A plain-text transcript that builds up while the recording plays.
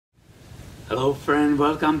Hello friend,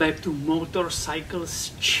 welcome back to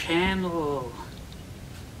Motorcycles channel.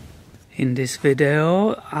 In this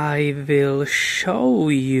video I will show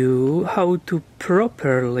you how to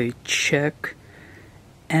properly check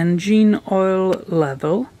engine oil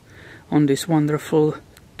level on this wonderful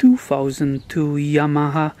 2002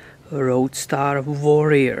 Yamaha Road Star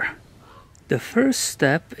Warrior. The first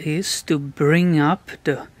step is to bring up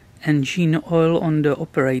the engine oil on the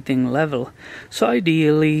operating level. So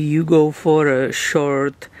ideally you go for a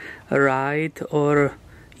short ride, or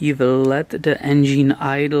you will let the engine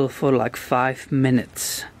idle for like 5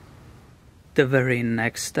 minutes. The very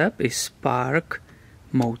next step is park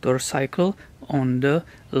motorcycle on the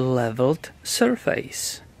leveled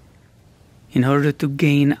surface. In order to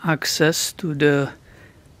gain access to the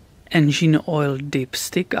engine oil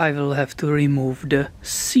dipstick, I will have to remove the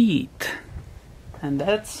seat. And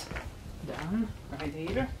that's done right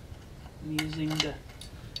here. I'm using the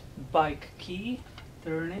bike key,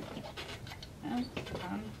 turn it, and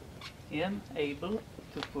I am able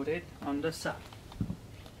to put it on the side.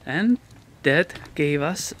 And that gave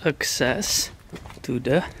us access to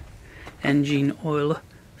the engine oil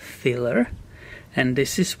filler, and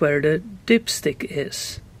this is where the dipstick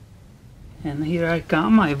is. And here I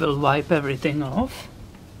come, I will wipe everything off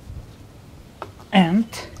and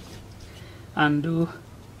undo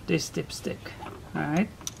this dipstick. Alright,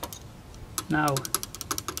 now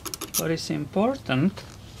what is important,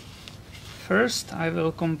 first I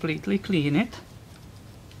will completely clean it,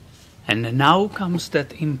 and now comes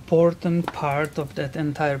that important part of that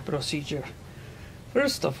entire procedure.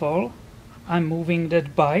 First of all, I'm moving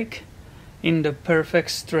that bike in the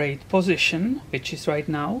perfect straight position, which is right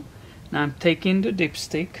now. Now I'm taking the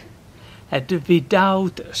dipstick and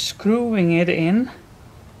without screwing it in,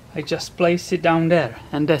 I just place it down there,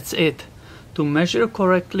 and that's it. To measure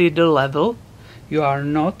correctly the level, you are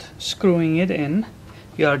not screwing it in,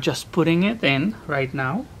 you are just putting it in right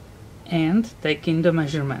now and taking the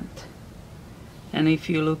measurement. And if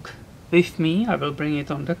you look with me, I will bring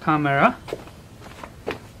it on the camera.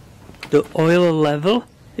 The oil level,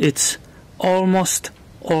 it's almost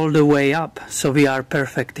all the way up, so we are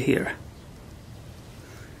perfect here.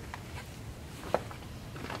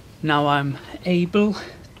 Now I'm able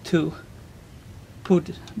to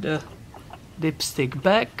put the dipstick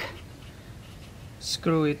back,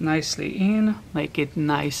 screw it nicely in, make it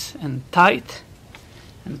nice and tight,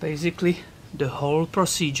 and basically the whole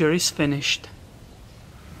procedure is finished.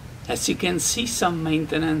 As you can see, some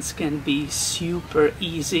maintenance can be super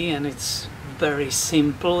easy and it's very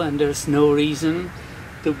simple, and there's no reason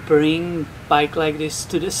to bring a bike like this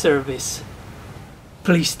to the service.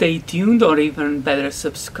 Please stay tuned, or even better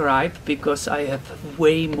subscribe, because I have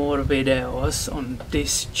way more videos on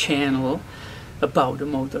this channel about the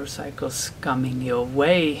motorcycles coming your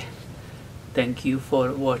way. Thank you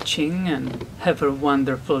for watching and have a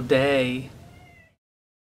wonderful day.